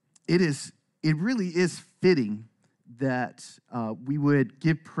it really is fitting that we would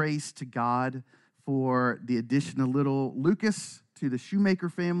give praise to God for the addition of little Lucas to the Shoemaker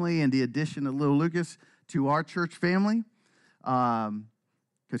family and the addition of little Lucas to our church family.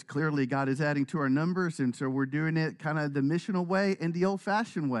 Because clearly God is adding to our numbers, and so we're doing it kind of the missional way and the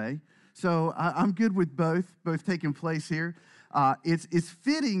old-fashioned way. So I'm good with both taking place here. It's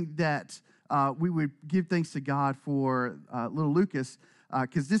fitting that we would give thanks to God for little Lucas,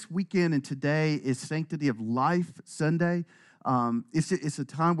 because this weekend and today is Sanctity of Life Sunday. It's a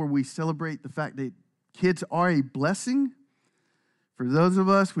time where we celebrate the fact that kids are a blessing. For those of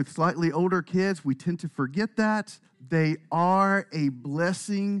us with slightly older kids, we tend to forget that. They are a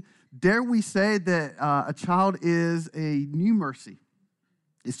blessing. Dare we say that a child is a new mercy?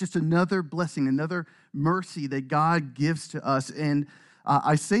 It's just another blessing, another mercy that God gives to us. And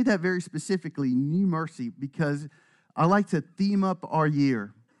I say that very specifically, new mercy, because I like to theme up our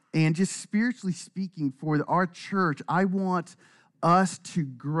year. And just spiritually speaking, for our church, I want us to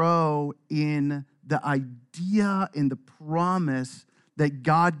grow in the idea and the promise that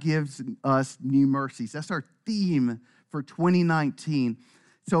God gives us new mercies. That's our theme for 2019.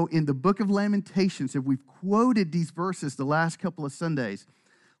 So in the book of Lamentations, if we've quoted these verses the last couple of Sundays,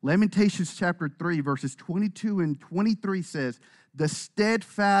 Lamentations chapter 3, verses 22 and 23 says, "The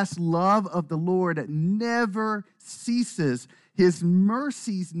steadfast love of the Lord never ceases. His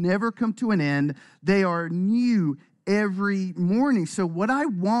mercies never come to an end. They are new every morning." So what I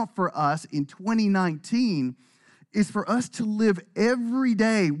want for us in 2019 is for us to live every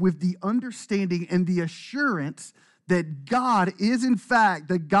day with the understanding and the assurance that God is, in fact,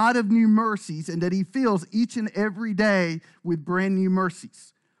 the God of new mercies, and that he fills each and every day with brand new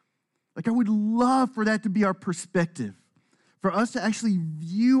mercies. Like, I would love for that to be our perspective, for us to actually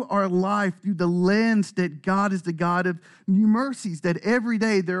view our life through the lens that God is the God of new mercies, that every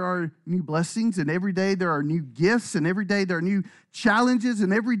day there are new blessings, and every day there are new gifts, and every day there are new challenges,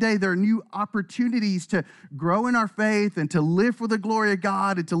 and every day there are new opportunities to grow in our faith and to live for the glory of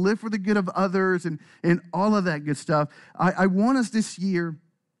God and to live for the good of others and all of that good stuff. I want us this year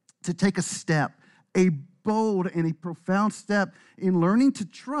to take a step, a bold and a profound step in learning to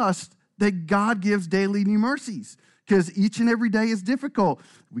trust that God gives daily new mercies. Because each and every day is difficult.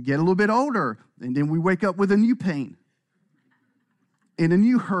 We get a little bit older, and then we wake up with a new pain and a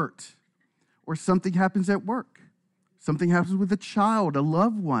new hurt, or something happens at work. Something happens with a child, a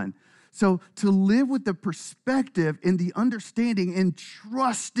loved one. So to live with the perspective and the understanding and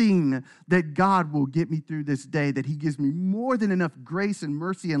trusting that God will get me through this day, that he gives me more than enough grace and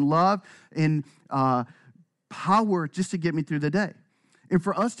mercy and love and power just to get me through the day. And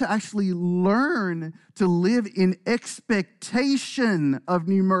for us to actually learn to live in expectation of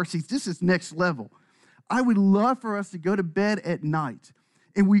new mercies, this is next level. I would love for us to go to bed at night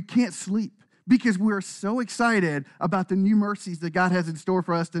and we can't sleep because we're so excited about the new mercies that God has in store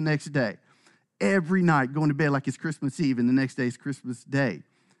for us the next day. Every night, going to bed like it's Christmas Eve and the next day is Christmas Day.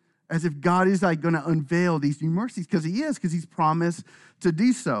 As if God is like going to unveil these new mercies, because he is, because he's promised to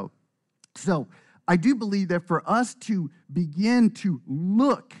do so. So I do believe that for us to begin to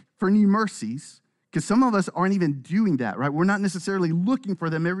look for new mercies, because some of us aren't even doing that, right? We're not necessarily looking for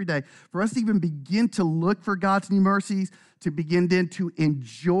them every day. For us to even begin to look for God's new mercies, to begin then to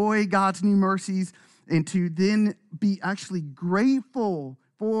enjoy God's new mercies, and to then be actually grateful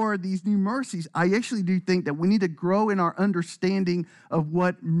for these new mercies, I actually do think that we need to grow in our understanding of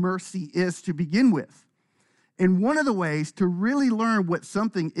what mercy is to begin with. And one of the ways to really learn what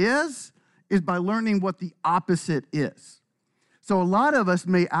something is by learning what the opposite is. So a lot of us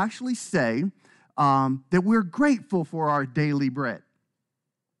may actually say that we're grateful for our daily bread.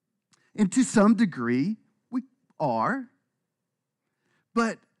 And to some degree, we are.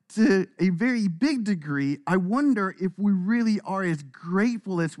 But to a very big degree, I wonder if we really are as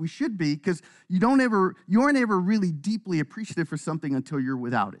grateful as we should be, because you aren't ever really deeply appreciative for something until you're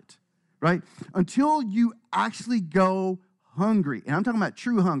without it, right? Until you actually go hungry. And I'm talking about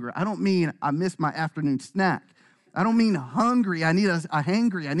true hunger. I don't mean I missed my afternoon snack. I don't mean hungry. I need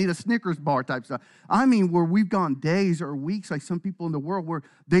a Snickers bar type stuff. I mean where we've gone days or weeks, like some people in the world, where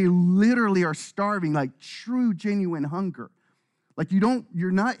they literally are starving, like true, genuine hunger. Like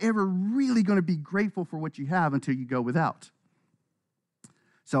you're not ever really going to be grateful for what you have until you go without.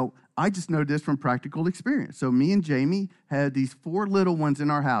 So I just know this from practical experience. So me and Jamie had these 4 little ones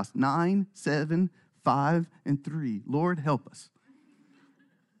in our house, 9, 7, 5, and 3. Lord, help us.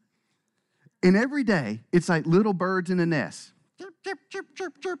 And every day, it's like little birds in a nest. Chirp, chirp, chirp,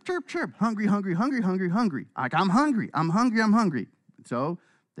 chirp, chirp, chirp, chirp. Hungry, hungry, hungry, hungry, hungry. Like, I'm hungry, I'm hungry, I'm hungry. So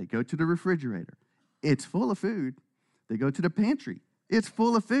they go to the refrigerator. It's full of food. They go to the pantry. It's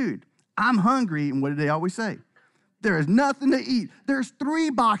full of food. I'm hungry, and what do they always say? There is nothing to eat. There's 3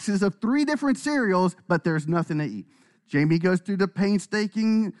 boxes of 3 different cereals, but there's nothing to eat. Jamie goes through the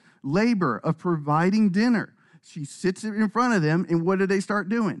painstaking labor of providing dinner. She sits in front of them, and what do they start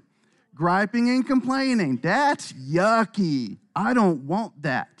doing? Griping and complaining. That's yucky. I don't want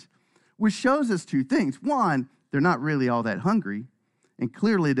that. Which shows us 2 things. One, they're not really all that hungry, and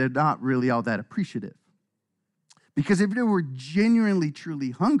clearly they're not really all that appreciative. Because if they were genuinely, truly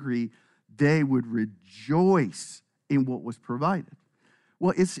hungry, they would rejoice in what was provided.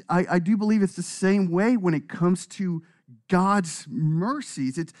 Well, I do believe it's the same way when it comes to God's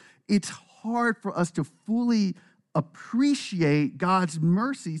mercies. It's hard for us to fully appreciate God's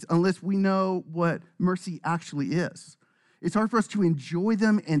mercies unless we know what mercy actually is. It's hard for us to enjoy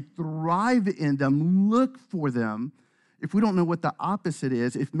them and thrive in them, look for them, if we don't know what the opposite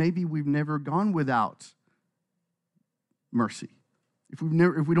is, if maybe we've never gone without mercy. If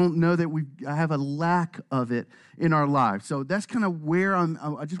we don't know that we have a lack of it in our lives. So that's kind of where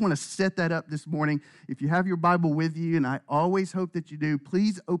I just want to set that up this morning. If you have your Bible with you, and I always hope that you do,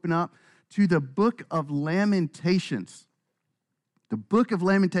 please open up to the book of Lamentations. The book of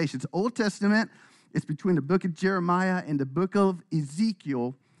Lamentations, Old Testament. It's between the book of Jeremiah and the book of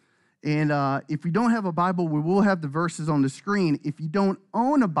Ezekiel. And if you don't have a Bible, we will have the verses on the screen. If you don't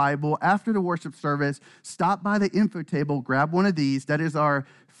own a Bible, after the worship service, stop by the info table, grab one of these. That is our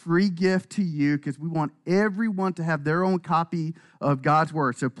free gift to you because we want everyone to have their own copy of God's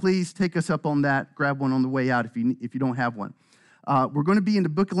Word. So please take us up on that. Grab one on the way out if you don't have one. We're going to be in the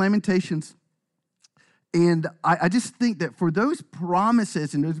book of Lamentations. And I just think that for those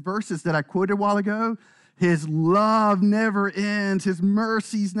promises and those verses that I quoted a while ago, His love never ends. His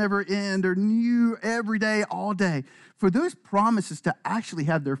mercies never end. They're new every day, all day. For those promises to actually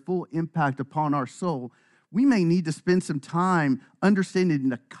have their full impact upon our soul, we may need to spend some time understanding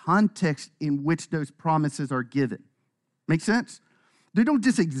the context in which those promises are given. Make sense? They don't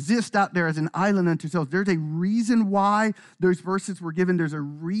just exist out there as an island unto themselves. There's a reason why those verses were given. There's a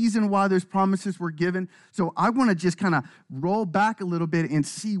reason why those promises were given. So I want to just kind of roll back a little bit and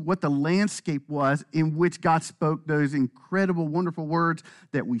see what the landscape was in which God spoke those incredible, wonderful words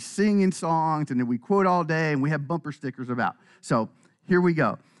that we sing in songs and that we quote all day and we have bumper stickers about. So here we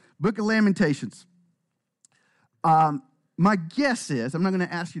go. Book of Lamentations. My guess is, I'm not going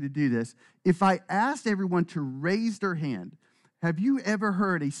to ask you to do this, if I asked everyone to raise their hand, have you ever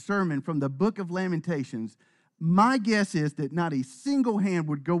heard a sermon from the book of Lamentations? My guess is that not a single hand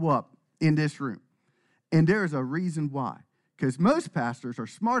would go up in this room. And there's a reason why. Because most pastors are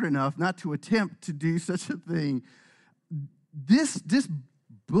smart enough not to attempt to do such a thing. This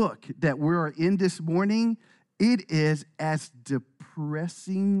book that we're in this morning, it is as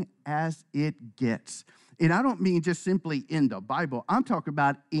depressing as it gets. And I don't mean just simply in the Bible. I'm talking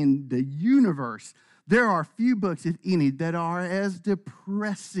about in the universe. There are few books, if any, that are as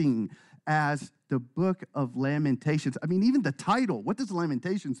depressing as the book of Lamentations. I mean, even the title, what does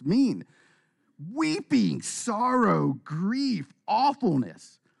Lamentations mean? Weeping, sorrow, grief,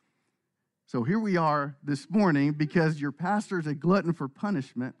 awfulness. So here we are this morning because your pastor is a glutton for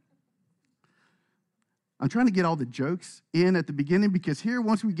punishment. I'm trying to get all the jokes in at the beginning because here,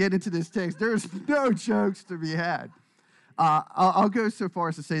 once we get into this text, there's no jokes to be had. I'll go so far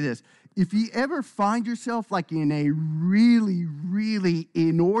as to say this. If you ever find yourself like in a really, really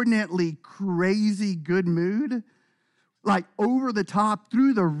inordinately crazy good mood, like over the top,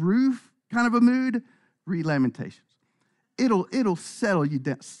 through the roof kind of a mood, read Lamentations. It'll settle you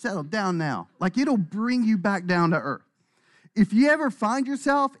down, settle down now. Like it'll bring you back down to earth. If you ever find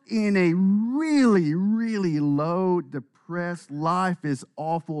yourself in a really, really low, depressed, life is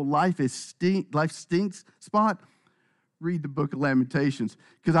awful, life stinks spot, read the book of Lamentations.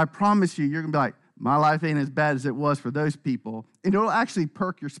 Because I promise you, you're going to be like, my life ain't as bad as it was for those people. And it'll actually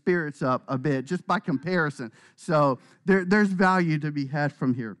perk your spirits up a bit just by comparison. So there's value to be had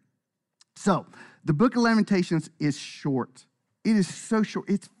from here. So the book of Lamentations is short. It is so short.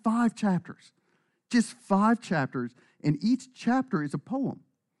 It's 5 chapters. Just 5 chapters. And each chapter is a poem.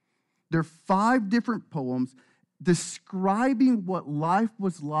 There are 5 different poems describing what life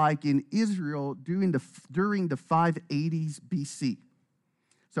was like in Israel during the 580s BC.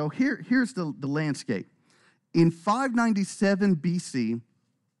 So here's the landscape. In 597 BC,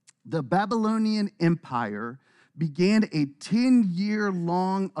 the Babylonian Empire began a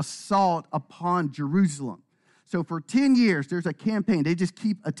 10-year-long assault upon Jerusalem. So for 10 years, there's a campaign. They just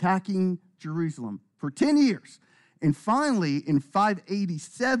keep attacking Jerusalem for 10 years. And finally, in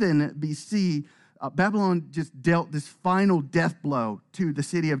 587 BC, Babylon just dealt this final death blow to the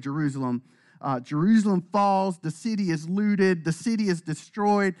city of Jerusalem Jerusalem falls, the city is looted, the city is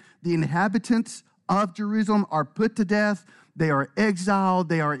destroyed, the inhabitants of Jerusalem are put to death, they are exiled,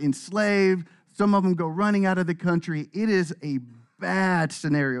 they are enslaved, some of them go running out of the country. It is a bad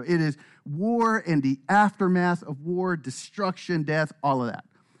scenario. It is war and the aftermath of war, destruction, death, all of that.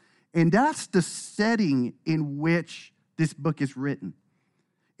 And that's the setting in which this book is written.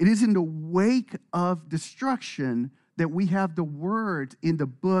 It is in the wake of destruction that we have the words in the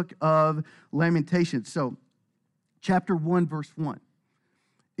book of Lamentations. So, chapter 1, verse 1.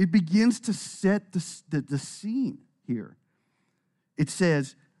 It begins to set the scene here. It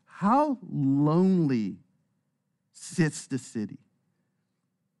says, how lonely sits the city.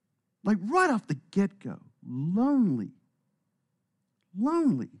 Like right off the get-go, lonely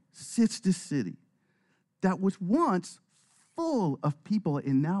sits the city that was once full of people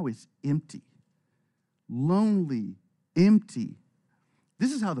and now is empty. Lonely, empty.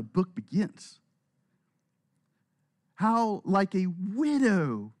 This is how the book begins. How like a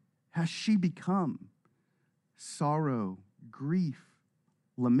widow has she become. Sorrow, grief,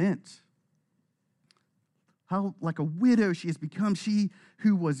 lament. How like a widow she has become, she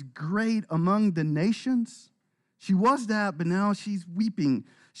who was great among the nations. She was that, but now she's weeping.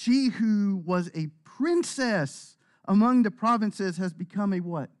 She who was a princess among the provinces has become a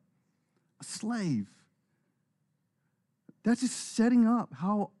what? A slave. That's just setting up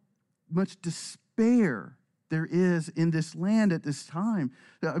how much despair there is in this land at this time.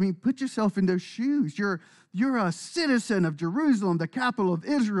 I mean, put yourself in those shoes. You're a citizen of Jerusalem, the capital of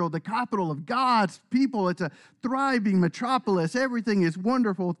Israel, the capital of God's people. It's a thriving metropolis. Everything is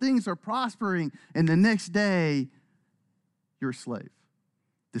wonderful. Things are prospering. And the next day, you're a slave.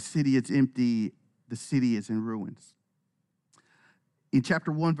 The city is empty. The city is in ruins. In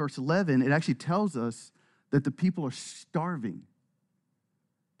chapter 1, verse 11, it actually tells us that the people are starving.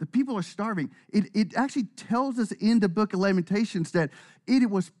 The people are starving. It actually tells us in the book of Lamentations that it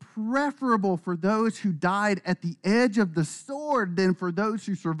was preferable for those who died at the edge of the sword than for those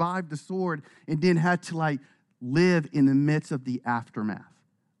who survived the sword and then had to live in the midst of the aftermath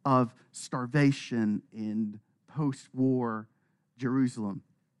of starvation in post-war Jerusalem.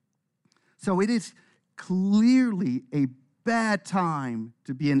 So it is clearly a bad time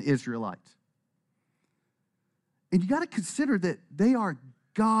to be an Israelite. And you got to consider that they are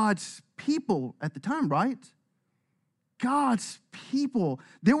God's people at the time, right? God's people.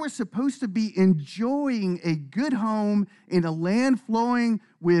 They were supposed to be enjoying a good home in a land flowing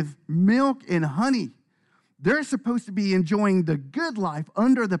with milk and honey. They're supposed to be enjoying the good life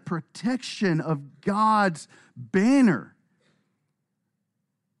under the protection of God's banner.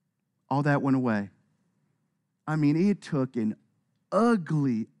 All that went away. I mean, it took an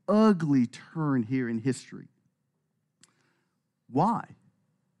ugly, ugly turn here in history. Why?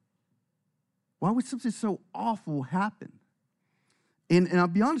 Why would something so awful happen? And I'll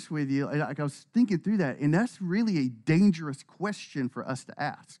be honest with you, I was thinking through that, and that's really a dangerous question for us to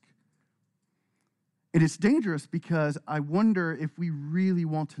ask. And it's dangerous because I wonder if we really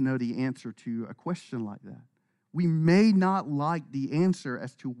want to know the answer to a question like that. We may not like the answer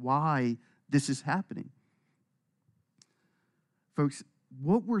as to why this is happening. Folks,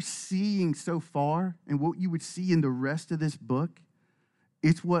 what we're seeing so far and what you would see in the rest of this book,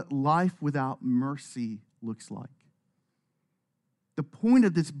 it's what life without mercy looks like. The point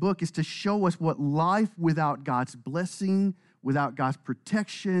of this book is to show us what life without God's blessing, without God's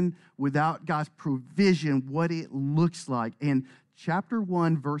protection, without God's provision, what it looks like. And chapter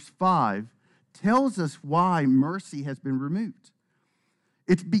 1, verse 5 tells us why mercy has been removed.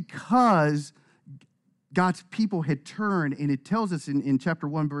 It's because God's people had turned, and it tells us in chapter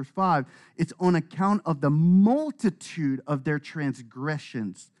 1, verse 5, it's on account of the multitude of their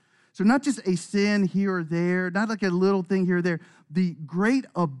transgressions. So not just a sin here or there, not like a little thing here or there, the great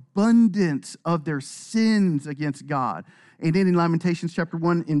abundance of their sins against God. And then in Lamentations chapter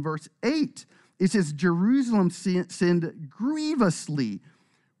 1, in verse 8, it says, Jerusalem sinned grievously,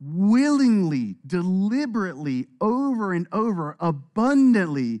 willingly, deliberately, over and over,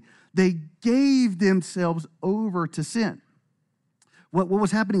 abundantly. They gave themselves over to sin. What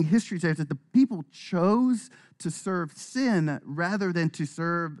was happening in history is that the people chose to serve sin rather than to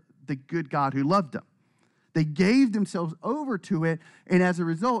serve the good God who loved them. They gave themselves over to it, and as a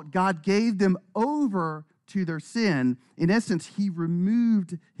result, God gave them over to their sin. In essence, he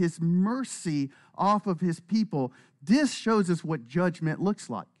removed his mercy off of his people. This shows us what judgment looks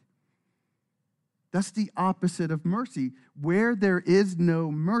like. That's the opposite of mercy. Where there is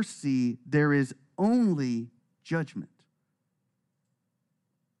no mercy, there is only judgment.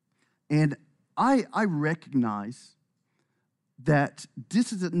 And I recognize that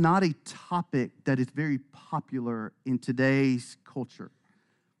this is not a topic that is very popular in today's culture.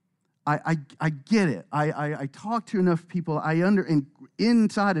 I get it. I talk to enough people. And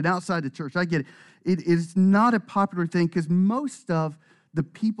inside and outside the church, I get it. It is not a popular thing because most of the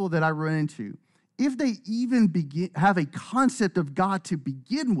people that I run into, if they even have a concept of God to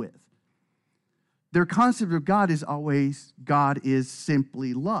begin with, their concept of God is always God is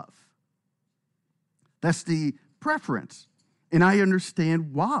simply love. That's the preference. And I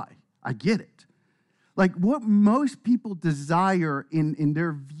understand why. I get it. Like what most people desire in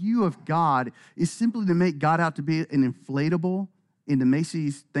their view of God is simply to make God out to be an inflatable in the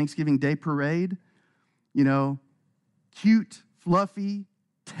Macy's Thanksgiving Day Parade. You know, cute, fluffy,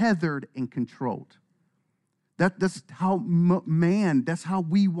 tethered, and controlled. That's how that's how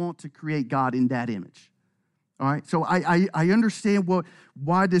we want to create God in that image. All right, so I understand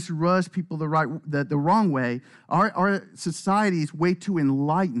why this rubs people the wrong way. Our society is way too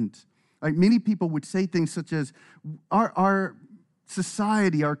enlightened. Like many people would say things such as, our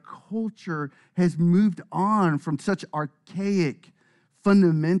society, our culture has moved on from such archaic,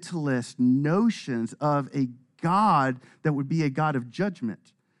 fundamentalist notions of a God that would be a God of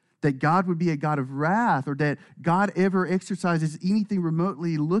judgment, that God would be a God of wrath, or that God ever exercises anything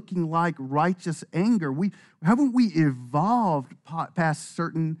remotely looking like righteous anger. Haven't we evolved past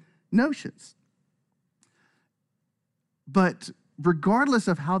certain notions? But regardless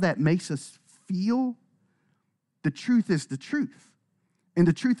of how that makes us feel, the truth is the truth. And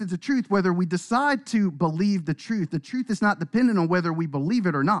the truth is the truth whether we decide to believe the truth. The truth is not dependent on whether we believe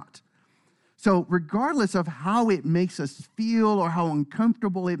it or not. So regardless of how it makes us feel or how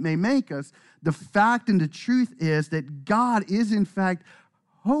uncomfortable it may make us, the fact and the truth is that God is in fact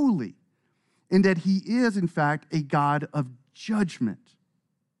holy and that he is in fact a God of judgment.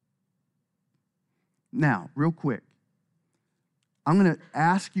 Now, real quick, I'm going to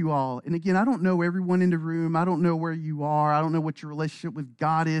ask you all, and again, I don't know everyone in the room. I don't know where you are. I don't know what your relationship with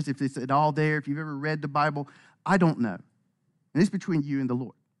God is, if it's at all there, if you've ever read the Bible. I don't know. And it's between you and the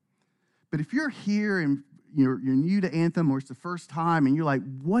Lord. But if you're here and you're new to Anthem or it's the first time and you're like,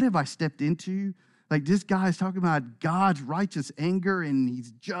 what have I stepped into? Like this guy's talking about God's righteous anger and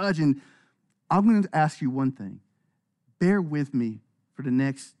he's judge. And I'm going to ask you one thing. Bear with me for the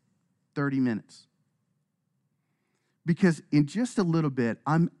next 30 minutes. Because in just a little bit,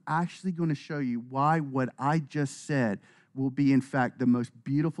 I'm actually going to show you why what I just said will be, in fact, the most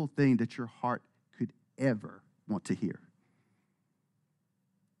beautiful thing that your heart could ever want to hear.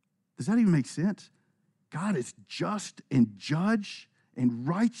 Does that even make sense? God is just and judge and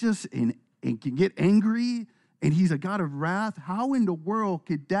righteous and can get angry, and he's a God of wrath. How in the world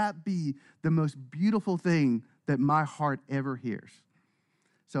could that be the most beautiful thing that my heart ever hears?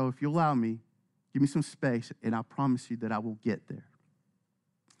 So if you allow me, give me some space, and I promise you that I will get there.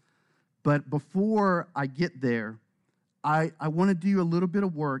 But before I get there, I want to do a little bit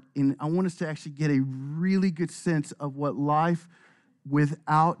of work, and I want us to actually get a really good sense of what life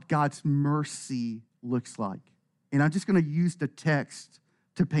without God's mercy looks like. And I'm just going to use the text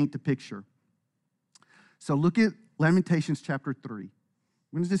to paint the picture. So look at Lamentations chapter 3.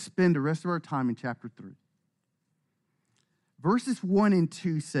 We're going to just spend the rest of our time in chapter 3. Verses 1 and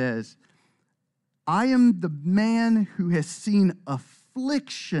 2 says, I am the man who has seen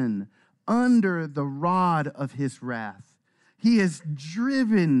affliction under the rod of his wrath. He has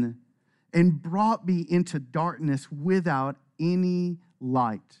driven and brought me into darkness without any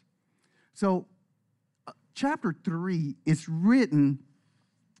light. So, chapter 3 is written,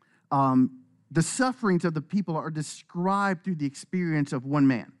 the sufferings of the people are described through the experience of one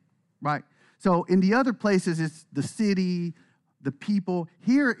man, right? So, in the other places, it's the city, the people.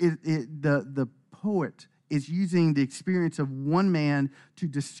 Here, the poet is using the experience of one man to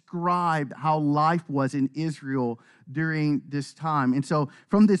describe how life was in Israel during this time. And so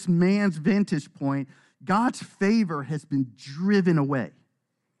from this man's vantage point, God's favor has been driven away.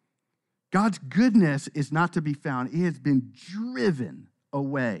 God's goodness is not to be found. It has been driven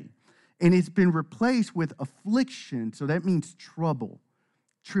away. And it's been replaced with affliction. So that means trouble,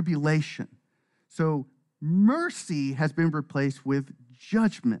 tribulation. So mercy has been replaced with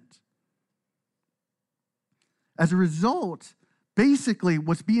judgment. As a result, basically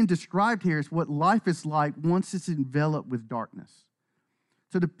what's being described here is what life is like once it's enveloped with darkness.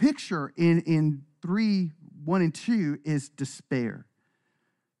 So the picture in 3, 1 and 2 is despair.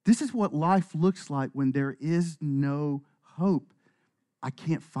 This is what life looks like when there is no hope. I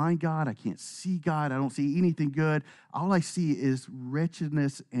can't find God. I can't see God. I don't see anything good. All I see is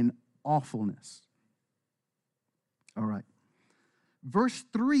wretchedness and awfulness. All right. Verse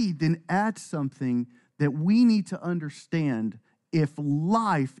 3 then adds something that we need to understand if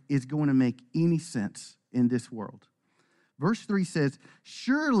life is going to make any sense in this world. Verse 3 says,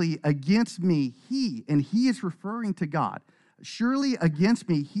 surely against me and he is referring to God, surely against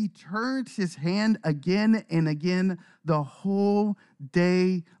me he turns his hand again and again the whole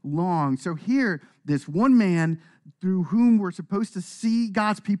day long. So here, this one man through whom we're supposed to see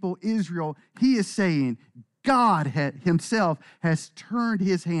God's people, Israel, he is saying, God himself has turned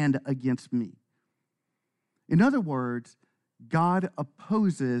his hand against me. In other words, God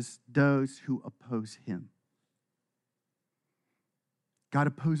opposes those who oppose him. God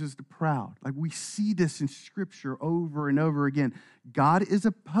opposes the proud. Like we see this in Scripture over and over again. God is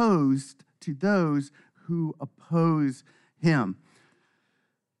opposed to those who oppose him.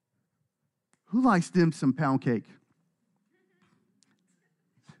 Who likes them some pound cake?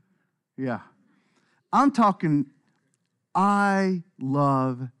 Yeah. I'm talking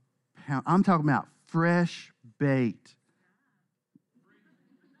about fresh baked.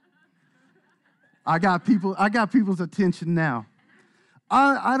 I got people's attention now.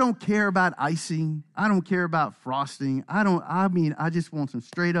 I don't care about icing. I don't care about frosting. I just want some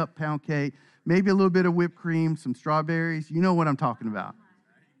straight up pound cake, maybe a little bit of whipped cream, some strawberries. You know what I'm talking about.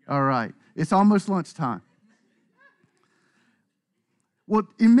 All right. It's almost lunchtime. Well,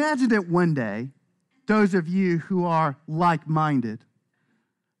 imagine that one day, those of you who are like-minded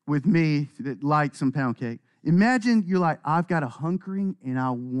with me that like some pound cake, imagine you're like, I've got a hunkering and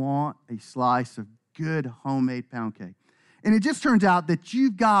I want a slice of good homemade pound cake. And it just turns out that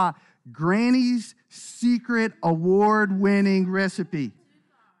you've got Granny's secret award-winning recipe.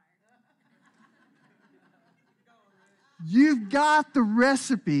 You've got the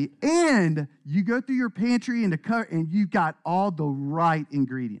recipe, and you go through your pantry and you've got all the right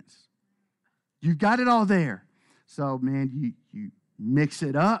ingredients. You've got it all there. So, man, you mix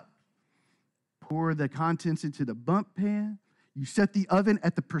it up, pour the contents into the bundt pan, you set the oven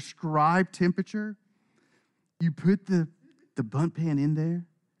at the prescribed temperature, you put the bundt pan in there.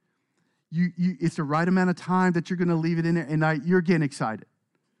 It's the right amount of time that you're going to leave it in there, and you're getting excited.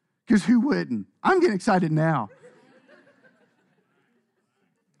 Because who wouldn't? I'm getting excited now.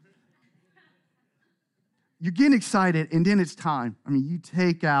 You're getting excited, and then it's time. I mean, you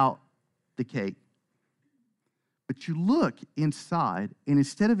take out the cake, but you look inside, and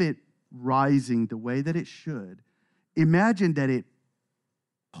instead of it rising the way that it should, imagine that it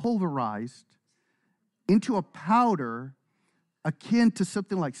pulverized into a powder akin to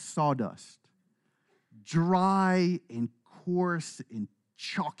something like sawdust, dry and coarse and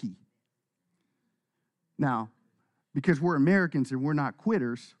chalky. Now, because we're Americans and we're not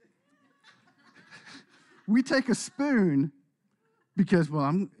quitters, we take a spoon because,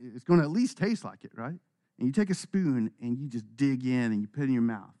 it's going to at least taste like it, right? And you take a spoon and you just dig in and you put it in your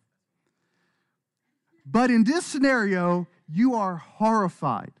mouth. But in this scenario, you are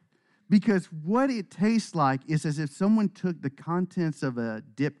horrified. Because what it tastes like is as if someone took the contents of a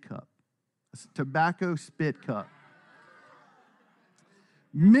dip cup, a tobacco spit cup,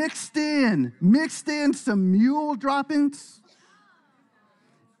 mixed in some mule droppings,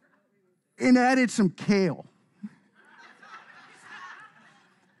 and added some kale.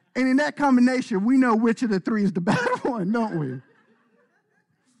 And in that combination, we know which of the three is the bad one, don't we?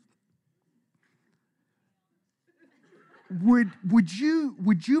 Would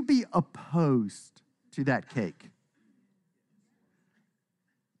you be opposed to that cake?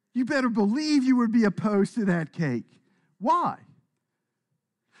 You better believe you would be opposed to that cake. Why?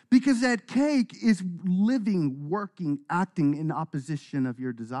 Because that cake is living, working, acting in opposition of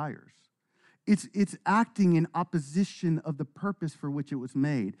your desires. It's acting in opposition of the purpose for which it was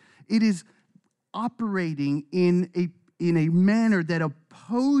made. It is operating in a manner that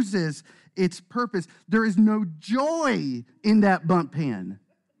opposes its purpose. There is no joy in that bundt pan.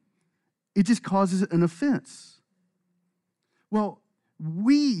 It just causes an offense. Well,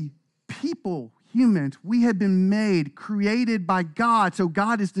 we people, humans, we have been created by God. So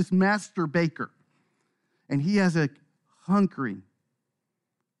God is this master baker. And he has a hunkering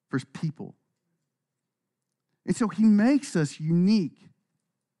for his people. And so he makes us unique,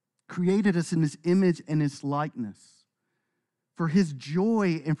 created us in his image and his likeness for his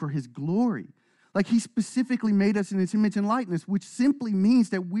joy and for his glory. Like he specifically made us in his image and likeness, which simply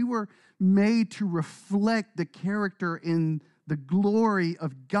means that we were made to reflect the character and the glory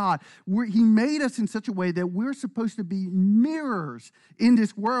of God. He made us in such a way that we're supposed to be mirrors in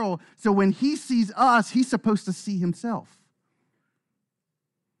this world. So when he sees us, he's supposed to see himself.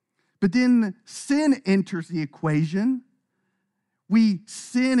 But then sin enters the equation. We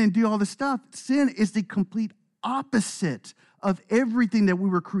sin and do all this stuff. Sin is the complete opposite of everything that we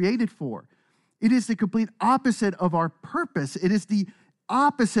were created for. It is the complete opposite of our purpose. It is the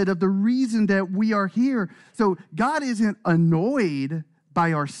opposite of the reason that we are here. So God isn't annoyed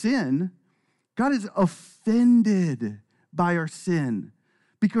by our sin. God is offended by our sin,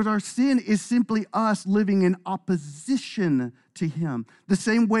 because our sin is simply us living in opposition to him. The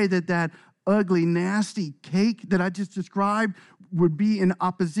same way that ugly, nasty cake that I just described would be in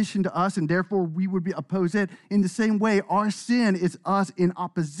opposition to us, and therefore we would be opposed it. In the same way, our sin is us in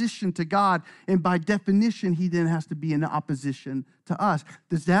opposition to God, and by definition, he then has to be in opposition to us.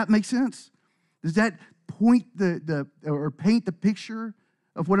 Does that make sense? Does that point or paint the picture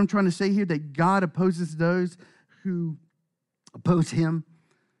of what I'm trying to say here, that God opposes those who oppose him?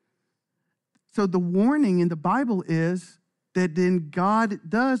 So the warning in the Bible is that then God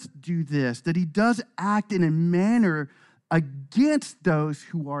does do this, that he does act in a manner against those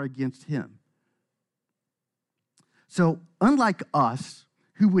who are against him. So unlike us,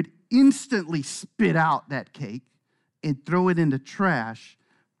 who would instantly spit out that cake and throw it in the trash,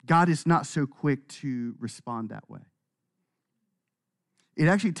 God is not so quick to respond that way. It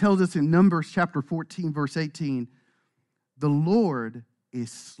actually tells us in Numbers chapter 14, verse 18, the Lord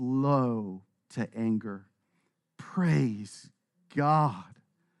is slow to anger. Praise God.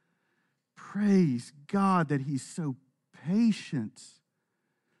 Praise God that he's so patient,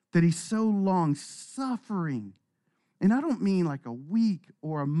 that he's so long-suffering. And I don't mean like a week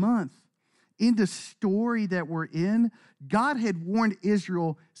or a month. In the story that we're in, God had warned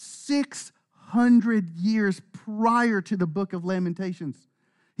Israel 600 years prior to the book of Lamentations.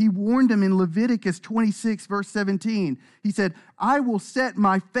 He warned them in Leviticus 26, verse 17. He said, I will set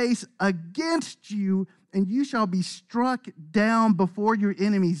my face against you, and you shall be struck down before your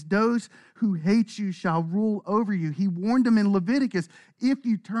enemies. Those who hate you shall rule over you. He warned them in Leviticus, if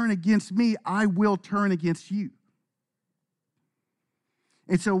you turn against me, I will turn against you.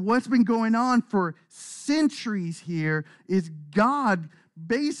 And so what's been going on for centuries here is God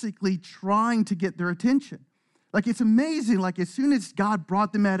basically trying to get their attention. Like, it's amazing, like as soon as God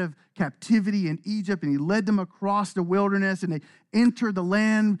brought them out of captivity in Egypt and he led them across the wilderness and they entered the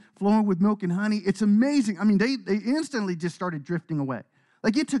land flowing with milk and honey, it's amazing. I mean, they instantly just started drifting away.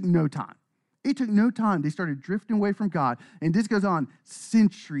 Like, it took no time. It took no time. They started drifting away from God. And this goes on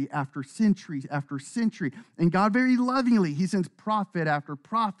century after century after century. And God very lovingly, he sends prophet after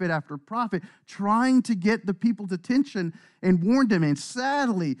prophet after prophet trying to get the people's attention and warn them. And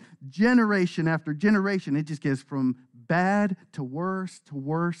sadly, generation after generation, it just gets from bad to worse to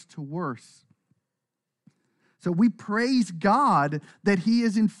worse to worse. So we praise God that he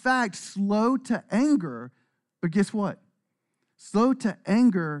is in fact slow to anger. But guess what? Slow to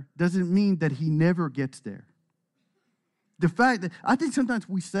anger doesn't mean that he never gets there. The fact that I think sometimes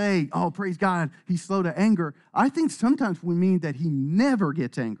we say, oh, praise God, he's slow to anger. I think sometimes we mean that he never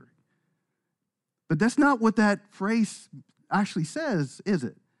gets angry. But that's not what that phrase actually says, is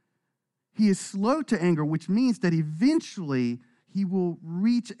it? He is slow to anger, which means that eventually he will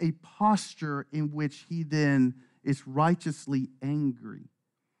reach a posture in which he then is righteously angry.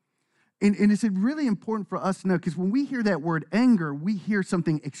 And it's really important for us to know, because when we hear that word anger, we hear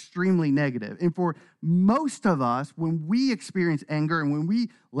something extremely negative. And for most of us, when we experience anger and when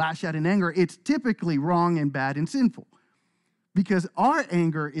we lash out in anger, it's typically wrong and bad and sinful. Because our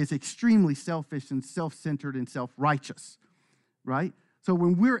anger is extremely selfish and self-centered and self-righteous, right? So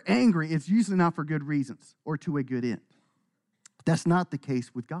when we're angry, it's usually not for good reasons or to a good end. That's not the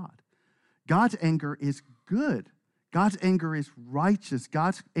case with God. God's anger is good. God's anger is righteous.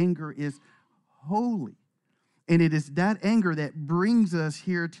 God's anger is holy. And it is that anger that brings us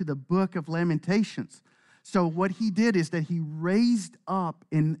here to the book of Lamentations. So what he did is that he raised up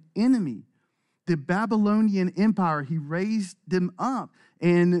an enemy, the Babylonian Empire. He raised them up.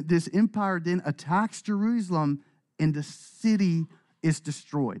 And this empire then attacks Jerusalem, and the city is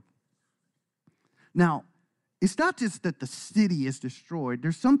destroyed. Now, it's not just that the city is destroyed.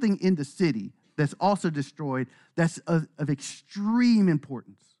 There's something in the city that's also destroyed, that's of extreme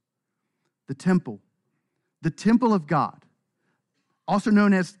importance. The temple of God, also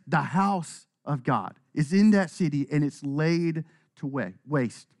known as the house of God, is in that city, and it's laid to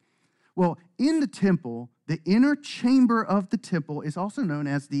waste. Well, in the temple, the inner chamber of the temple is also known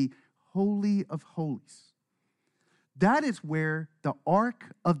as the Holy of Holies. That is where the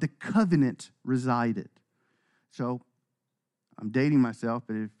Ark of the Covenant resided. So, I'm dating myself,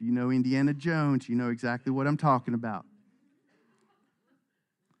 but if you know Indiana Jones, you know exactly what I'm talking about.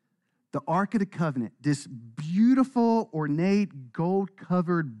 The Ark of the Covenant, this beautiful, ornate,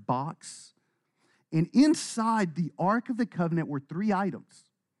 gold-covered box. And inside the Ark of the Covenant were 3 items.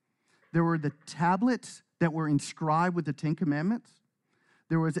 There were the tablets that were inscribed with the 10 Commandments.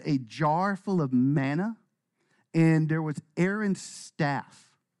 there was a jar full of manna, and there was Aaron's staff.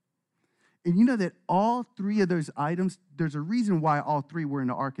 And you know that all three of those items, there's a reason why all three were in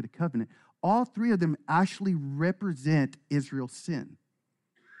the Ark of the Covenant. All three of them actually represent Israel's sin.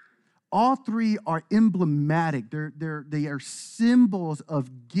 All three are emblematic. They are symbols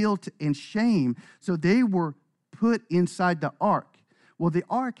of guilt and shame. So they were put inside the ark. Well, the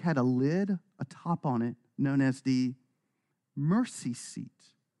ark had a lid, a top on it, known as the mercy seat.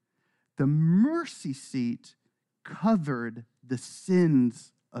 The mercy seat covered the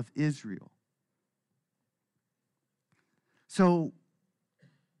sins of Israel. So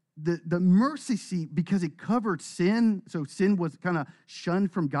the mercy seat, because it covered sin, so sin was kind of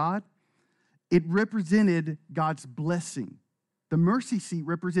shunned from God, it represented God's blessing. The mercy seat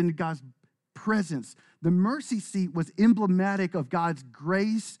represented God's presence. The mercy seat was emblematic of God's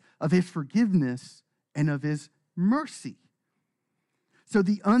grace, of his forgiveness, and of his mercy. So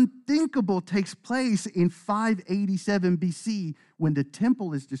the unthinkable takes place in 587 BC when the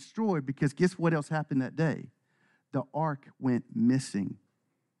temple is destroyed, because guess what else happened that day? The ark went missing,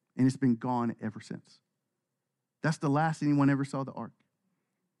 and it's been gone ever since. That's the last anyone ever saw the ark.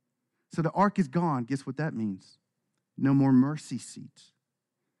 So the ark is gone. Guess what that means? No more mercy seats.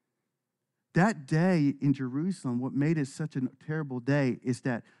 That day in Jerusalem, what made it such a terrible day is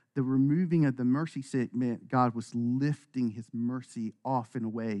that the removing of the mercy seat meant God was lifting his mercy off and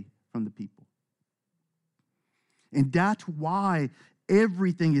away from the people. And that's why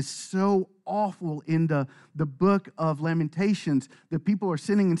everything is so awful in the book of Lamentations. The people are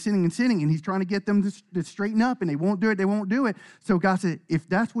sinning and sinning and sinning, and he's trying to get them to straighten up, and they won't do it. So God said, if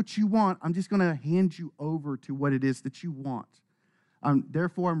that's what you want, I'm just going to hand you over to what it is that you want.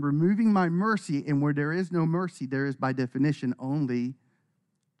 Therefore, I'm removing my mercy, and where there is no mercy, there is by definition only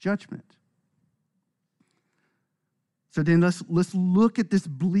judgment. So then let's look at this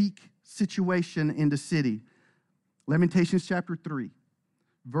bleak situation in the city. Lamentations chapter 3,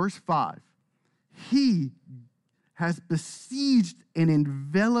 verse 5. He has besieged and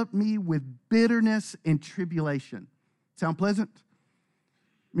enveloped me with bitterness and tribulation. Sound pleasant?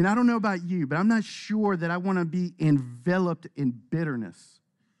 I mean, I don't know about you, but I'm not sure that I want to be enveloped in bitterness.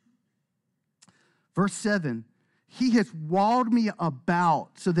 Verse 7, he has walled me about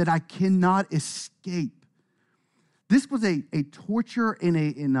so that I cannot escape. This was a torture and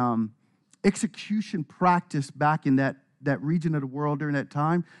an execution practice back in that region of the world during that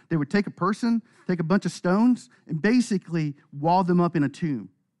time. They would take a person, take a bunch of stones, and basically wall them up in a tomb.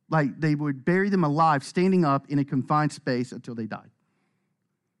 Like they would bury them alive, standing up in a confined space until they died.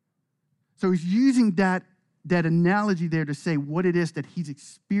 So he's using that analogy there to say what it is that he's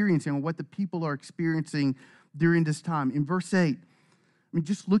experiencing, or what the people are experiencing during this time. In verse 8,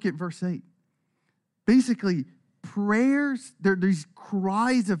 just look at verse 8. Basically, prayers, there's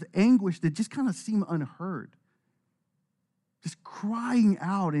cries of anguish that just kind of seem unheard. Just crying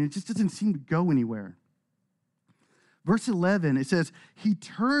out, and it just doesn't seem to go anywhere. Verse 11, it says, he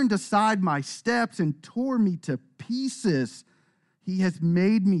turned aside my steps and tore me to pieces. He has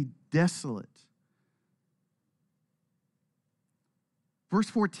made me desolate. Verse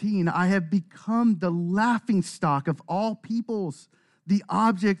 14, I have become the laughingstock of all peoples, the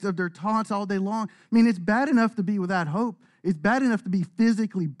object of their taunts all day long. It's bad enough to be without hope. It's bad enough to be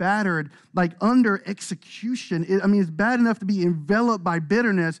physically battered, like under execution. It's bad enough to be enveloped by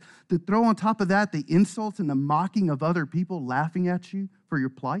bitterness, to throw on top of that the insults and the mocking of other people laughing at you for your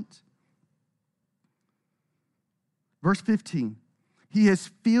plight. Verse 15, he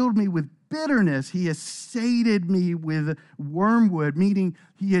has filled me with bitterness. He has sated me with wormwood, meaning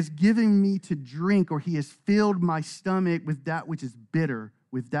he has given me to drink, or he has filled my stomach with that which is bitter,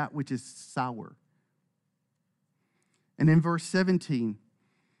 with that which is sour. And in verse 17,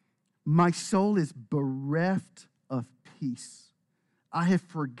 my soul is bereft of peace. I have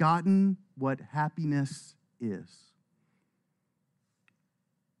forgotten what happiness is.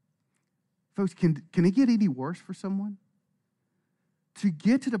 Folks, can it get any worse for someone? To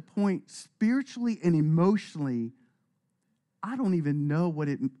get to the point spiritually and emotionally, I don't even know what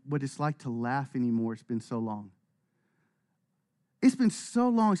it's like to laugh anymore. It's been so long. It's been so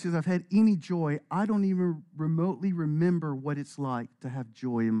long since I've had any joy, I don't even remotely remember what it's like to have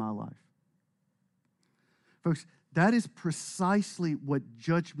joy in my life. Folks, that is precisely what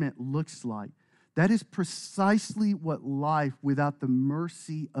judgment looks like. That is precisely what life without the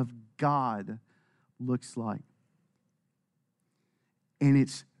mercy of God looks like. And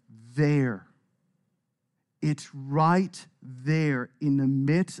it's there. It's right there in the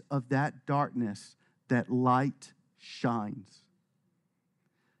midst of that darkness that light shines.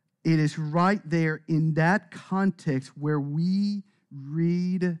 It is right there in that context where we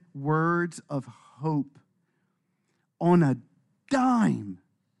read words of hope on a dime.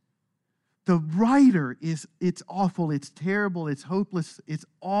 The writer it's awful, it's terrible, it's hopeless, it's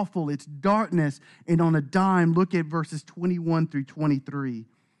awful, it's darkness. And on a dime, look at verses 21 through 23.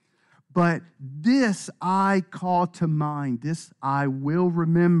 But this I call to mind, this I will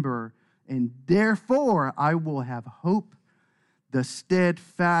remember, and therefore I will have hope. The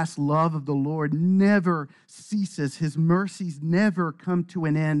steadfast love of the Lord never ceases. His mercies never come to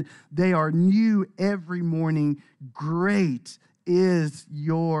an end. They are new every morning. Great is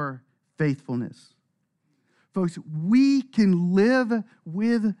your faithfulness. Folks, we can live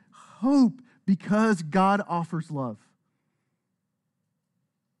with hope because God offers love.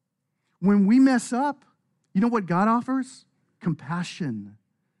 When we mess up, you know what God offers? Compassion.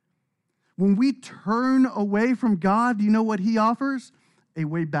 When we turn away from God, do you know what He offers? A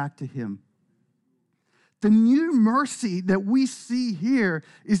way back to Him. The new mercy that we see here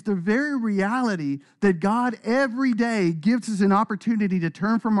is the very reality that God every day gives us an opportunity to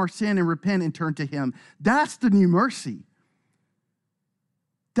turn from our sin and repent and turn to Him. That's the new mercy.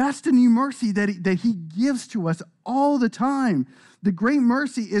 That's the new mercy that He gives to us all the time. The great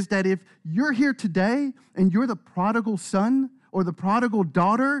mercy is that if you're here today and you're the prodigal son or the prodigal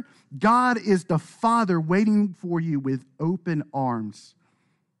daughter, God is the Father waiting for you with open arms.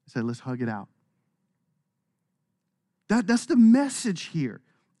 He said, let's hug it out. That's the message here.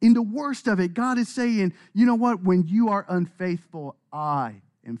 In the worst of it, God is saying, you know what? When you are unfaithful, I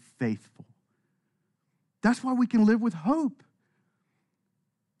am faithful. That's why we can live with hope.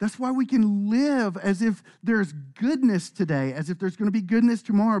 That's why we can live as if there's goodness today, as if there's going to be goodness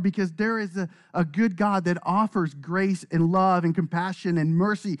tomorrow, because there is a good God that offers grace and love and compassion and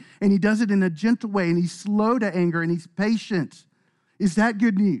mercy, and He does it in a gentle way, and He's slow to anger, and He's patient. Is that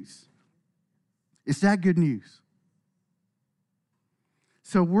good news? Is that good news?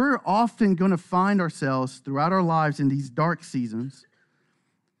 So we're often going to find ourselves throughout our lives in these dark seasons.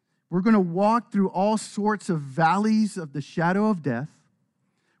 We're going to walk through all sorts of valleys of the shadow of death.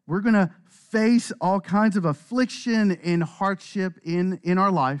 We're going to face all kinds of affliction and hardship in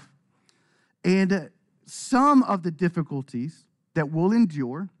our life. And some of the difficulties that we'll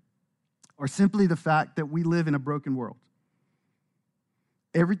endure are simply the fact that we live in a broken world.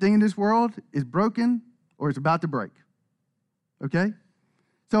 Everything in this world is broken or it's about to break. Okay?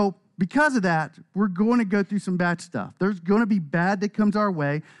 So because of that, we're going to go through some bad stuff. There's going to be bad that comes our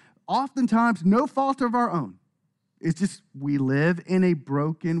way, oftentimes no fault of our own. It's just we live in a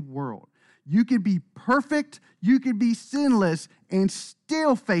broken world. You could be perfect, you could be sinless, and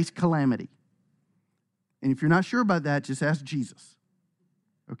still face calamity. And if you're not sure about that, just ask Jesus.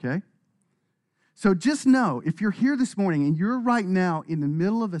 Okay? So just know, if you're here this morning and you're right now in the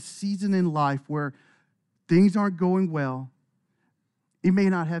middle of a season in life where things aren't going well, it may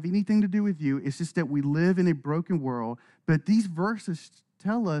not have anything to do with you. It's just that we live in a broken world. But these verses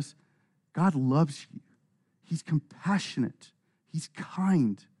tell us God loves you. He's compassionate. He's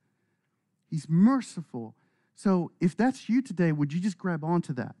kind. He's merciful. So if that's you today, would you just grab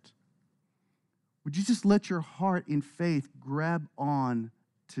onto that? Would you just let your heart in faith grab on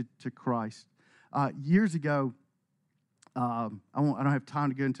to Christ? Years ago, I don't have time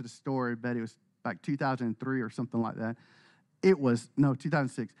to go into the story, but it was like 2003 or something like that.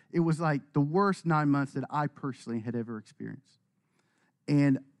 2006. It was like the worst 9 months that I personally had ever experienced.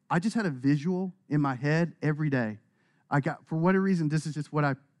 And I just had a visual in my head every day. For whatever reason, this is just what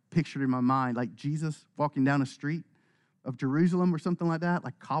I pictured in my mind, like Jesus walking down a street of Jerusalem or something like that,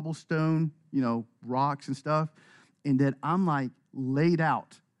 like cobblestone, rocks and stuff. And that I'm like laid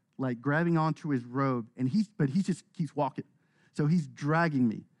out, like grabbing onto his robe. And he just keeps walking. So he's dragging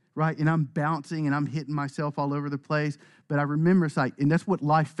me. Right? And I'm bouncing and I'm hitting myself all over the place. But I remember it's like, and that's what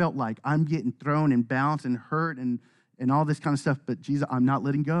life felt like. I'm getting thrown and bounced and hurt and all this kind of stuff. But Jesus, I'm not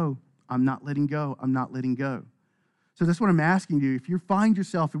letting go. I'm not letting go. I'm not letting go. So that's what I'm asking you. If you find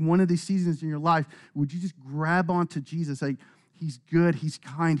yourself in one of these seasons in your life, would you just grab onto Jesus? Like, He's good. He's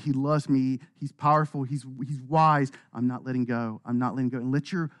kind. He loves me. He's powerful. He's wise. I'm not letting go. I'm not letting go. And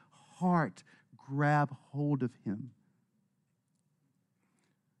let your heart grab hold of Him.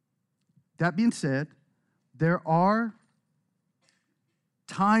 That being said, there are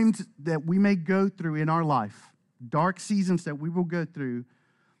times that we may go through in our life, dark seasons that we will go through,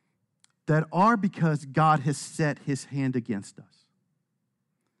 that are because God has set His hand against us.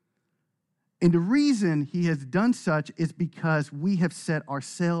 And the reason He has done such is because we have set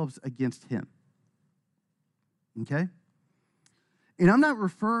ourselves against Him. Okay? And I'm not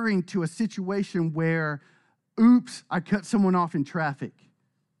referring to a situation where, oops, I cut someone off in traffic.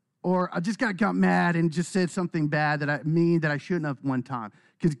 Or I just got mad and just said something bad that I shouldn't have one time.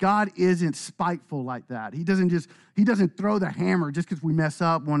 Because God isn't spiteful like that. He doesn't throw the hammer just because we mess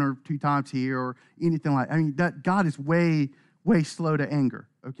up one or two times here or anything like that. I mean, that God is way, way slow to anger,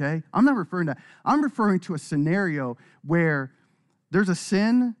 okay? I'm not referring to that. I'm referring to a scenario where there's a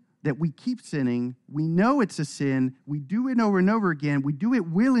sin that we keep sinning. We know it's a sin. We do it over and over again. We do it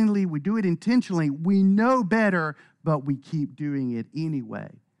willingly. We do it intentionally. We know better, but we keep doing it anyway.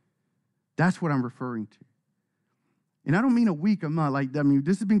 That's what I'm referring to. And I don't mean a week, a month.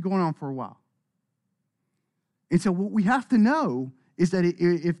 This has been going on for a while. And so what we have to know is that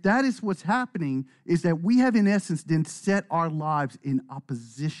if that is what's happening, is that we have, in essence, then set our lives in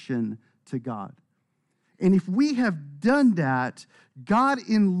opposition to God. And if we have done that, God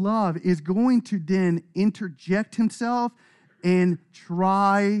in love is going to then interject himself and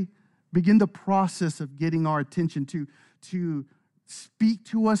begin the process of getting our attention to speak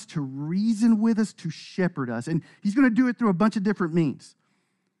to us, to reason with us, to shepherd us. And he's going to do it through a bunch of different means.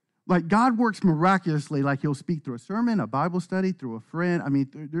 Like God works miraculously, like he'll speak through a sermon, a Bible study, through a friend. I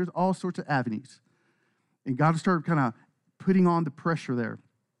mean, there's all sorts of avenues. And God will start kind of putting on the pressure there.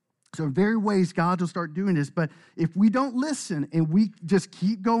 So in various ways, God will start doing this. But if we don't listen and we just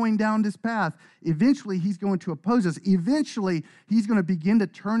keep going down this path, eventually he's going to oppose us. Eventually, he's going to begin to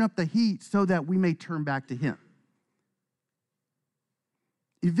turn up the heat so that we may turn back to him.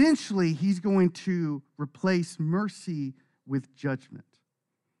 Eventually, he's going to replace mercy with judgment.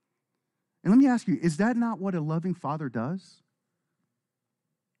 And let me ask you, is that not what a loving father does?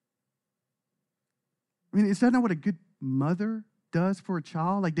 I mean, is that not what a good mother does for a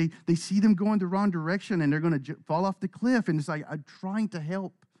child? Like they see them going the wrong direction and they're going to fall off the cliff, and it's like, I'm trying to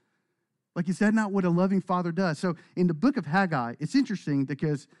help. Like, is that not what a loving father does? So in the book of Haggai, it's interesting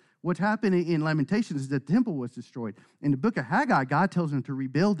because what's happening in Lamentations is that the temple was destroyed. In the book of Haggai, God tells them to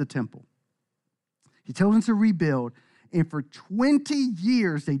rebuild the temple. He tells them to rebuild, and for 20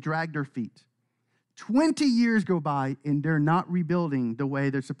 years, they drag their feet. 20 years go by, and they're not rebuilding the way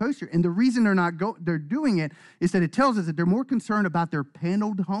they're supposed to. And the reason they're doing it is that it tells us that they're more concerned about their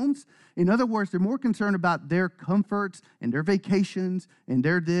paneled homes. In other words, they're more concerned about their comforts and their vacations and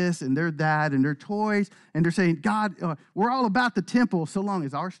their this and their that and their toys. And they're saying, God, we're all about the temple so long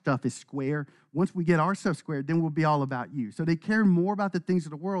as our stuff is square. Once we get our stuff squared, then we'll be all about you. So they care more about the things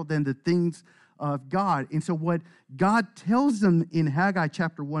of the world than the things of God. And so what God tells them in Haggai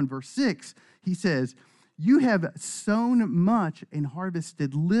chapter 1, verse 6, he says, you have sown much and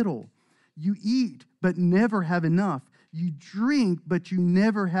harvested little. You eat, but never have enough. You drink, but you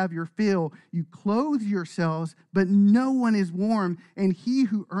never have your fill. You clothe yourselves, but no one is warm. And he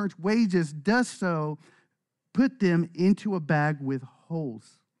who earns wages does so, put them into a bag with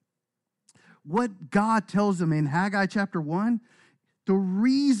holes. What God tells them in Haggai chapter 1, the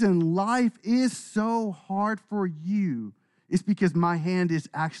reason life is so hard for you is because my hand is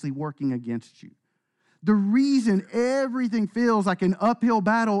actually working against you. The reason everything feels like an uphill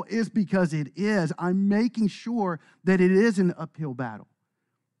battle is because it is. I'm making sure that it is an uphill battle.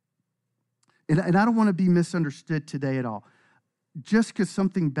 And I don't want to be misunderstood today at all. Just because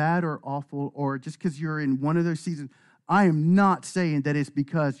something bad or awful, or just because you're in one of those seasons, I am not saying that it's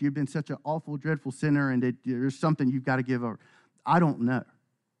because you've been such an awful, dreadful sinner and that there's something you've got to give over. I don't know.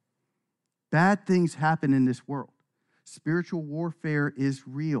 Bad things happen in this world. Spiritual warfare is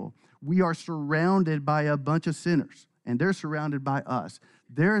real. We are surrounded by a bunch of sinners, and they're surrounded by us.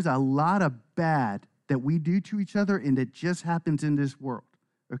 There is a lot of bad that we do to each other, and that just happens in this world,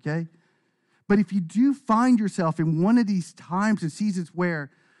 okay? But if you do find yourself in one of these times and seasons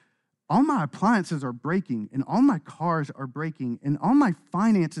where all my appliances are breaking, and all my cars are breaking, and all my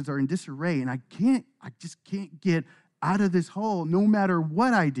finances are in disarray, and I just can't get out of this hole no matter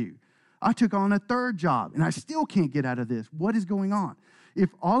what I do. I took on a third job, and I still can't get out of this. What is going on? If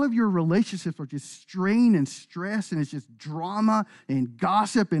all of your relationships are just strain and stress, and it's just drama and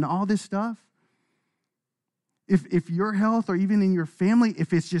gossip and all this stuff, if your health or even in your family,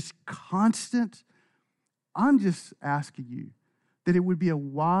 if it's just constant, I'm just asking you that it would be a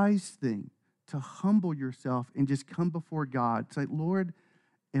wise thing to humble yourself and just come before God. Say, Lord,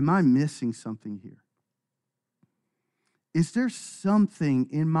 am I missing something here? Is there something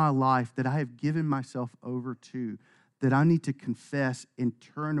in my life that I have given myself over to that I need to confess and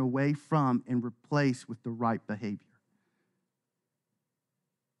turn away from and replace with the right behavior?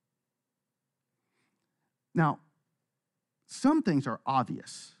 Now, some things are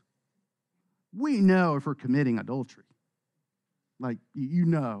obvious. We know if we're committing adultery. Like, you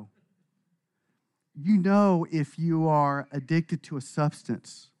know. You know if you are addicted to a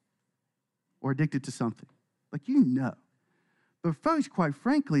substance or addicted to something. Like, you know. But folks, quite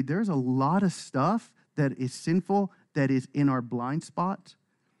frankly, there's a lot of stuff that is sinful that is in our blind spot,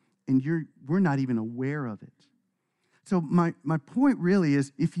 and we're not even aware of it. So my point really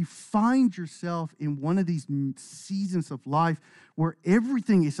is, if you find yourself in one of these seasons of life where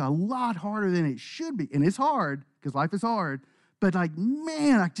everything is a lot harder than it should be, and it's hard because life is hard, but like,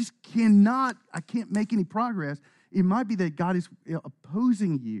 man, I can't make any progress. It might be that God is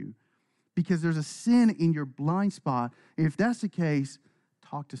opposing you because there's a sin in your blind spot. And if that's the case,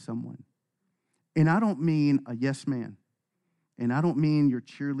 talk to someone. And I don't mean a yes man. And I don't mean your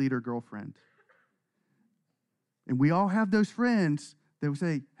cheerleader girlfriend. And we all have those friends that will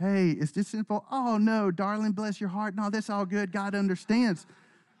say, hey, is this sinful? Oh, no, darling, bless your heart. No, that's all good. God understands.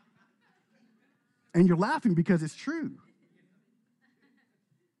 And you're laughing because it's true.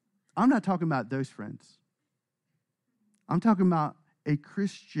 I'm not talking about those friends. I'm talking about a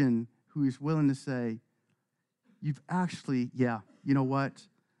Christian who is willing to say, you've actually, you know what?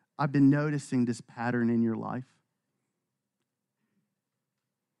 I've been noticing this pattern in your life.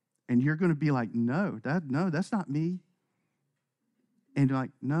 And you're going to be like, no, that's not me. And you're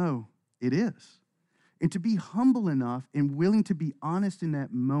like, no, it is. And to be humble enough and willing to be honest in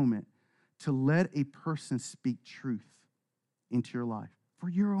that moment to let a person speak truth into your life for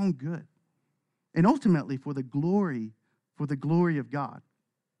your own good. And ultimately for the glory of God.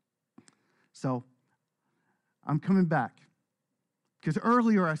 So I'm coming back. Because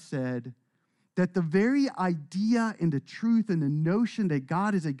earlier I said that the very idea and the truth and the notion that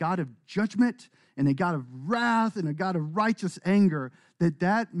God is a God of judgment and a God of wrath and a God of righteous anger,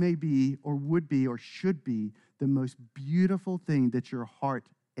 that may be or would be or should be the most beautiful thing that your heart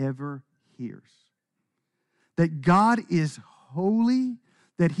ever hears. That God is holy,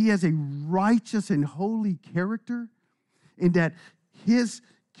 that he has a righteous and holy character, and that his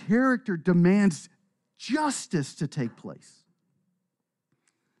character demands justice to take place.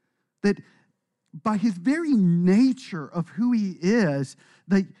 That by his very nature of who he is,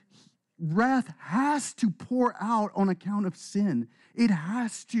 that wrath has to pour out on account of sin. It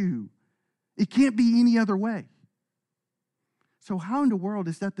has to. It can't be any other way. So how in the world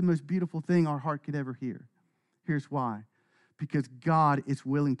is that the most beautiful thing our heart could ever hear? Here's why. Because God is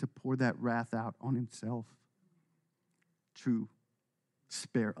willing to pour that wrath out on himself to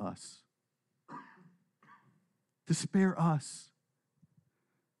spare us. To spare us.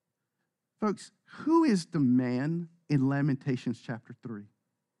 Folks, who is the man in Lamentations chapter 3?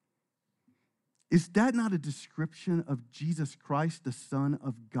 Is that not a description of Jesus Christ, the Son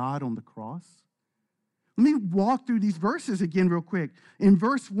of God on the cross? Let me walk through these verses again real quick. In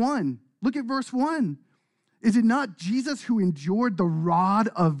verse 1, look at verse 1. Is it not Jesus who endured the rod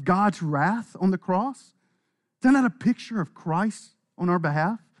of God's wrath on the cross? Is that not a picture of Christ on our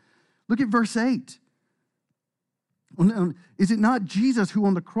behalf? Look at verse 8. Is it not Jesus who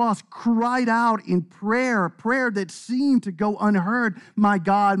on the cross cried out in prayer, a prayer that seemed to go unheard, my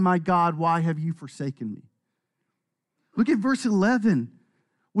God, why have you forsaken me? Look at verse 11.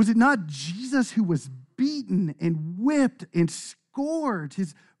 Was it not Jesus who was beaten and whipped and scourged?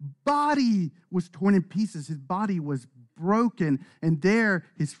 His body was torn in pieces. His body was broken. And there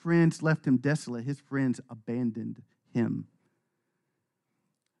his friends left him desolate. His friends abandoned him.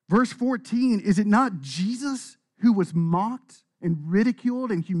 Verse 14, is it not Jesus who was mocked and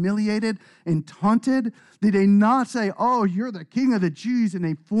ridiculed and humiliated and taunted? Did they not say, oh, you're the King of the Jews? And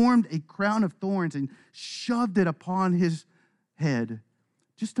they formed a crown of thorns and shoved it upon his head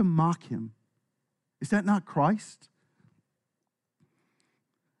just to mock him. Is that not Christ?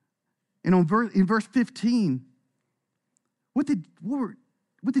 And in verse 15, what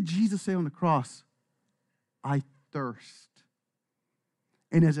did Jesus say on the cross? I thirst.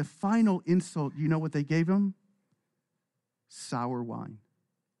 And as a final insult, you know what they gave him? Sour wine.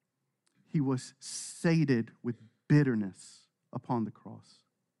 He was sated with bitterness upon the cross.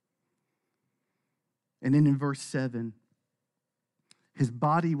 And then in verse 7, his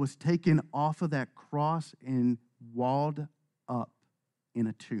body was taken off of that cross and walled up in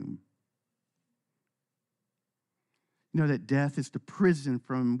a tomb. You know that death is the prison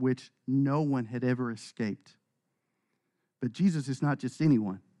from which no one had ever escaped. But Jesus is not just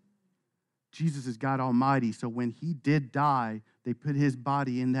anyone. Jesus is God Almighty, so when he did die, they put his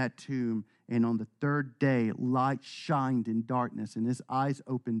body in that tomb, and on the third day, light shined in darkness, and his eyes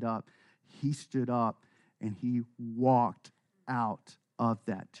opened up. He stood up, and he walked out of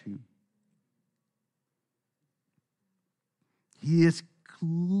that tomb. He is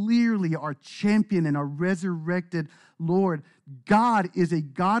clearly our champion and our resurrected Lord. God is a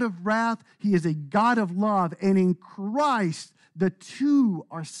God of wrath. He is a God of love, and in Christ, The two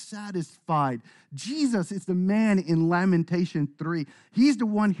are satisfied. Jesus is the man in Lamentation 3. He's the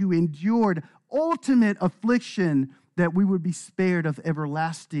one who endured ultimate affliction that we would be spared of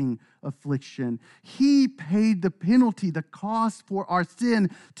everlasting affliction. He paid the penalty, the cost for our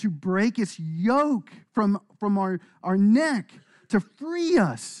sin, to break its yoke from our neck, to free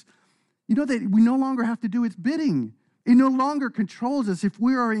us. You know that we no longer have to do its bidding. It no longer controls us. If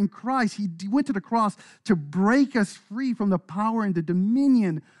we are in Christ, he went to the cross to break us free from the power and the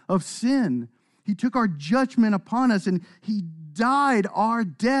dominion of sin. He took our judgment upon us, and he died our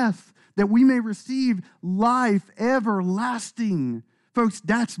death that we may receive life everlasting. Folks,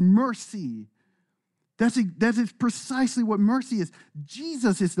 that's mercy. That's precisely what mercy is.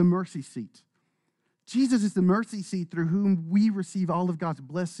 Jesus is the mercy seat. Jesus is the mercy seat through whom we receive all of God's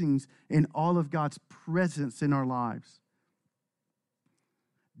blessings and all of God's presence in our lives.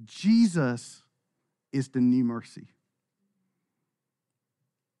 Jesus is the new mercy.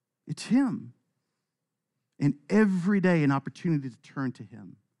 It's him. And every day an opportunity to turn to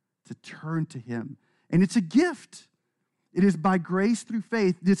him, to turn to him. And it's a gift. It is by grace through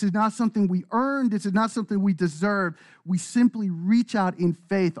faith. This is not something we earn. This is not something we deserve. We simply reach out in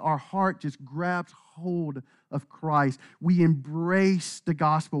faith. Our heart just grabs hold of Christ. We embrace the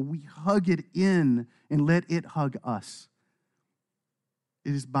gospel. We hug it in and let it hug us.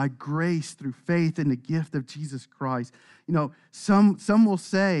 It is by grace through faith in the gift of Jesus Christ. You know, some will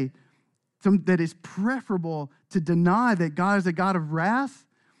say that it's preferable to deny that God is a God of wrath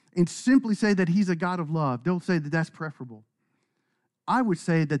and simply say that he's a God of love. They'll say that that's preferable. I would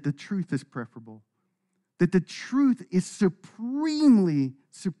say that the truth is preferable, that the truth is supremely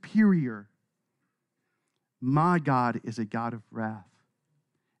superior. My God is a God of wrath,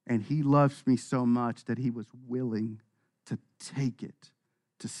 and he loves me so much that he was willing to take it,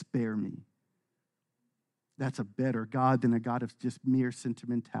 to spare me. That's a better God than a God of just mere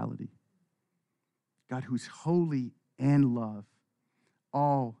sentimentality. God who's holy and love,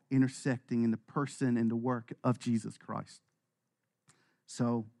 all intersecting in the person and the work of Jesus Christ.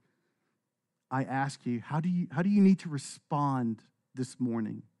 So I ask you, how do you need to respond this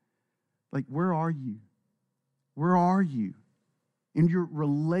morning? Like, where are you? Where are you in your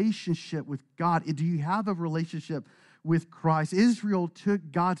relationship with God? Do you have a relationship with Christ? Israel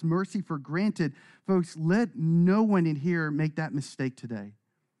took God's mercy for granted. Folks, let no one in here make that mistake today.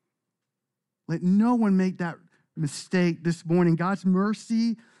 Let no one make that mistake this morning. God's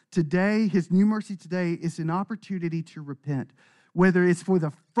mercy today, his new mercy today, is an opportunity to repent. Whether it's for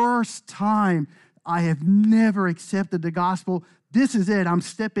the first time, I have never accepted the gospel. This is it. I'm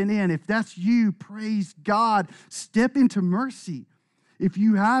stepping in. If that's you, praise God. Step into mercy. If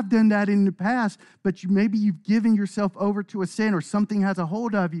you have done that in the past, but maybe you've given yourself over to a sin or something has a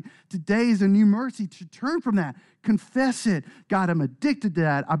hold of you, today is a new mercy to turn from that. Confess it. God, I'm addicted to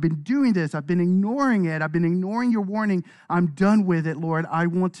that. I've been doing this. I've been ignoring it. I've been ignoring your warning. I'm done with it, Lord. I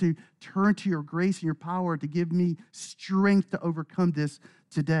want to turn to your grace and your power to give me strength to overcome this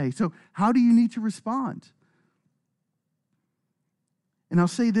today. So how do you need to respond? And I'll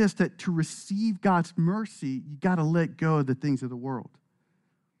say this, that to receive God's mercy, you got to let go of the things of the world.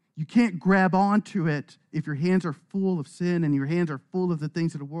 You can't grab onto it if your hands are full of sin and your hands are full of the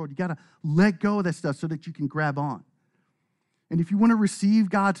things of the world. You got to let go of that stuff so that you can grab on. And if you want to receive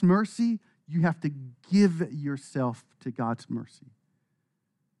God's mercy, you have to give yourself to God's mercy.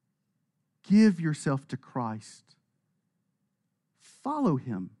 Give yourself to Christ. Follow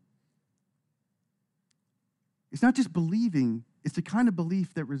him. It's not just believing, it's the kind of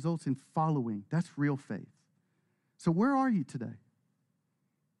belief that results in following. That's real faith. So where are you today?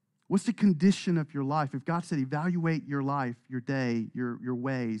 What's the condition of your life? If God said evaluate your life, your day, your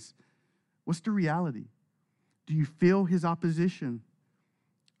ways, what's the reality? Do you feel his opposition?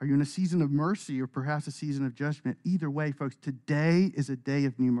 Are you in a season of mercy or perhaps a season of judgment? Either way, folks, today is a day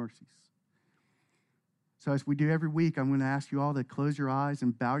of new mercies. So as we do every week, I'm going to ask you all to close your eyes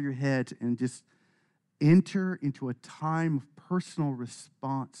and bow your heads and just enter into a time of personal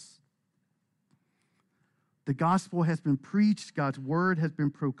response. The gospel has been preached. God's word has been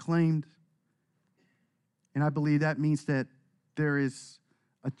proclaimed. And I believe that means that there is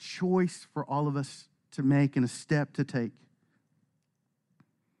a choice for all of us to make and a step to take.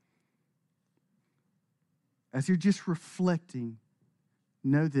 As you're just reflecting,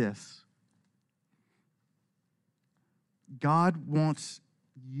 know this. God wants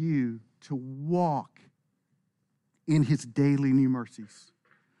you to walk in his daily new mercies,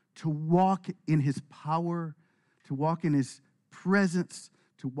 to walk in his power, to walk in his presence,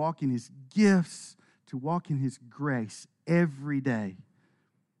 to walk in his gifts, to walk in his grace every day.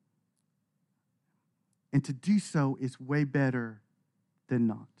 And to do so is way better than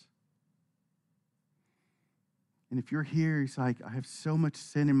not. And if you're here, it's like, I have so much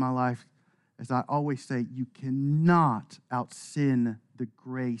sin in my life. As I always say, you cannot out-sin the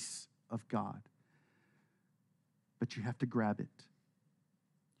grace of God. But you have to grab it.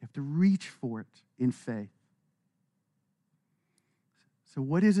 You have to reach for it in faith. So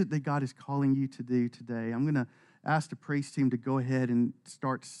what is it that God is calling you to do today? I'm going to ask the praise team to go ahead and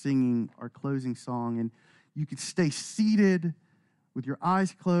start singing our closing song. And you can stay seated with your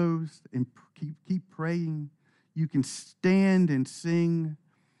eyes closed and keep praying. You can stand and sing.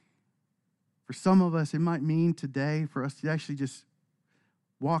 For some of us, it might mean today for us to actually just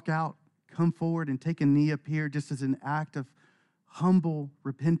walk out, come forward, and take a knee up here just as an act of humble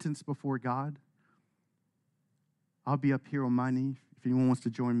repentance before God. I'll be up here on my knee if anyone wants to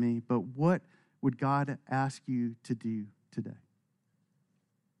join me. But what would God ask you to do today?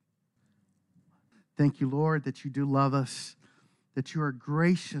 Thank you, Lord, that you do love us, that you are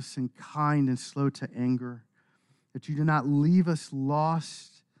gracious and kind and slow to anger, that you do not leave us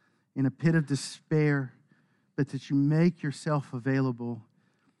lost in a pit of despair, but that you make yourself available.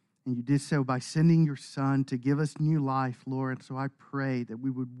 And you did so by sending your Son to give us new life, Lord. So I pray that we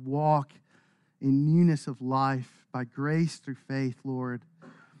would walk in newness of life by grace through faith, Lord.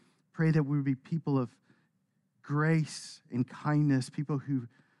 Pray that we would be people of grace and kindness, people who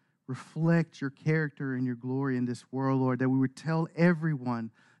reflect your character and your glory in this world, Lord, that we would tell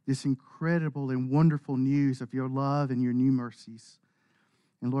everyone this incredible and wonderful news of your love and your new mercies.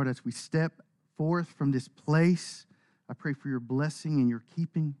 And Lord, as we step forth from this place, I pray for your blessing and your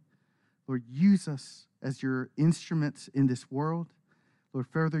keeping. Lord, use us as your instruments in this world. Lord,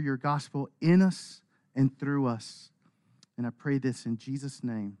 further your gospel in us and through us. And I pray this in Jesus'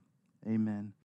 name. Amen.